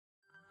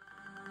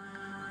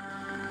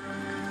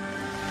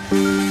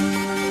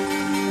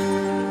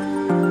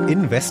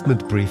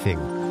Investment Briefing,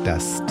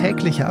 das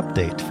tägliche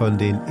Update von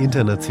den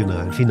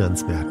internationalen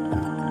Finanzmärkten.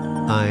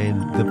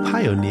 Ein The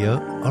Pioneer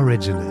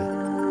Original.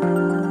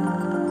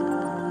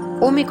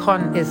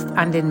 Omikron ist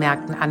an den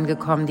Märkten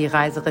angekommen, die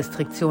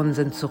Reiserestriktionen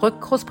sind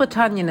zurück.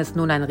 Großbritannien ist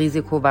nun ein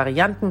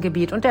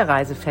Risikovariantengebiet und der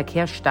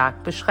Reiseverkehr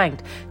stark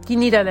beschränkt. Die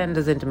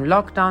Niederlande sind im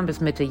Lockdown bis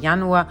Mitte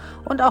Januar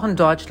und auch in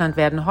Deutschland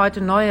werden heute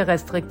neue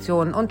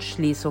Restriktionen und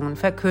Schließungen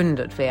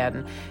verkündet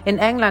werden. In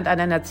England,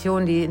 einer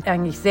Nation, die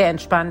eigentlich sehr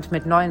entspannt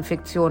mit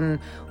Neuinfektionen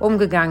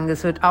umgegangen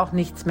ist, wird auch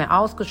nichts mehr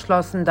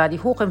ausgeschlossen, da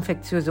die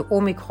hochinfektiöse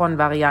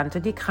Omikron-Variante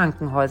die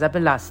Krankenhäuser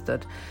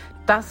belastet.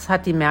 Das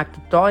hat die Märkte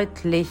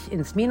deutlich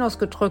ins Minus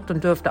gedrückt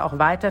und dürfte auch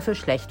weiter für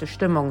schlechte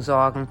Stimmung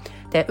sorgen.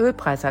 Der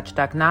Ölpreis hat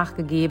stark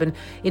nachgegeben,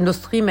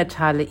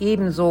 Industriemetalle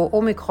ebenso,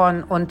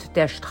 Omikron und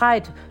der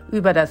Streit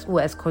über das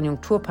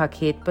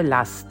US-Konjunkturpaket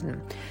belasten.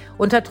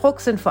 Unter Druck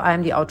sind vor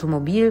allem die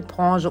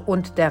Automobilbranche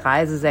und der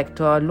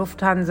Reisesektor.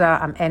 Lufthansa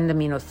am Ende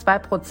minus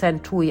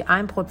 2%, TUI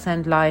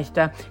 1%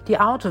 leichter. Die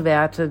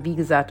Autowerte, wie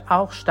gesagt,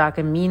 auch stark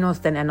im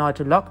Minus, denn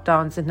erneute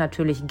Lockdowns sind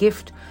natürlich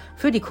Gift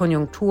für die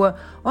Konjunktur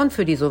und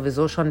für die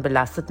sowieso schon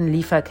belasteten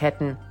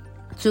Lieferketten.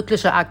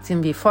 Zyklische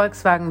Aktien wie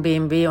Volkswagen,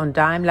 BMW und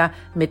Daimler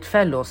mit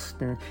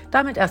Verlusten.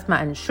 Damit erstmal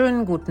einen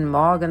schönen guten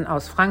Morgen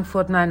aus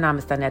Frankfurt. Mein Name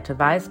ist Annette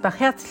Weißbach.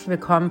 Herzlich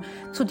willkommen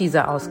zu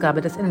dieser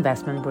Ausgabe des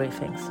Investment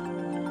Briefings.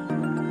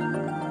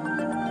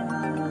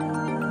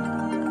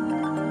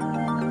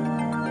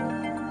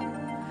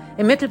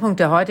 Im Mittelpunkt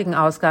der heutigen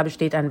Ausgabe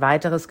steht ein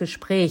weiteres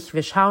Gespräch.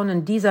 Wir schauen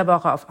in dieser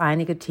Woche auf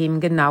einige Themen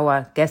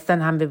genauer.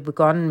 Gestern haben wir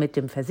begonnen mit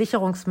dem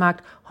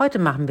Versicherungsmarkt. Heute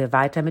machen wir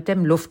weiter mit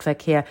dem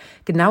Luftverkehr,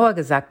 genauer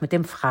gesagt mit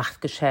dem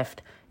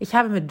Frachtgeschäft. Ich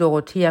habe mit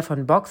Dorothea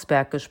von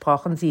Boxberg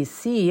gesprochen. Sie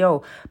ist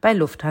CEO bei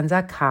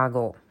Lufthansa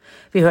Cargo.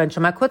 Wir hören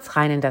schon mal kurz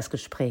rein in das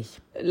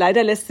Gespräch.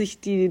 Leider lässt sich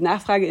die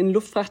Nachfrage in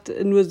Luftfracht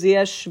nur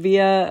sehr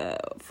schwer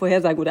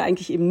vorhersagen oder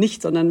eigentlich eben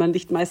nicht, sondern man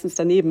liegt meistens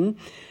daneben.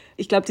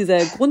 Ich glaube, dieser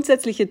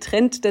grundsätzliche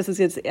Trend, dass es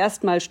jetzt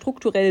erstmal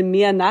strukturell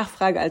mehr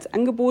Nachfrage als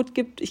Angebot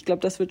gibt, ich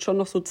glaube, das wird schon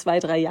noch so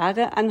 2-3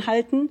 Jahre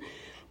anhalten.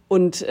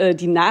 Und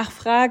die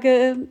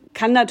Nachfrage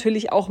kann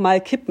natürlich auch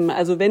mal kippen.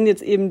 Also wenn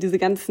jetzt eben diese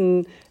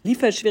ganzen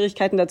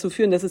Lieferschwierigkeiten dazu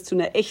führen, dass es zu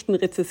einer echten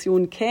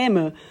Rezession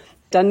käme,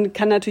 dann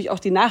kann natürlich auch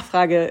die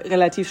Nachfrage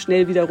relativ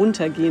schnell wieder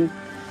runtergehen.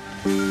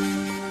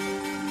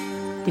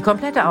 Die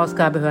komplette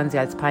Ausgabe hören Sie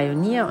als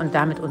Pionier und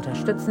damit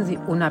unterstützen Sie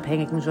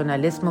unabhängigen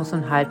Journalismus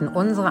und halten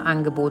unsere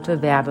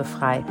Angebote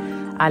werbefrei.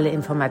 Alle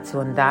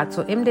Informationen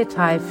dazu im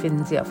Detail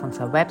finden Sie auf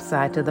unserer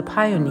Webseite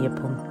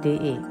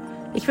thepioneer.de.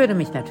 Ich würde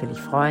mich natürlich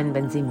freuen,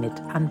 wenn Sie mit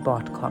an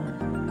Bord kommen.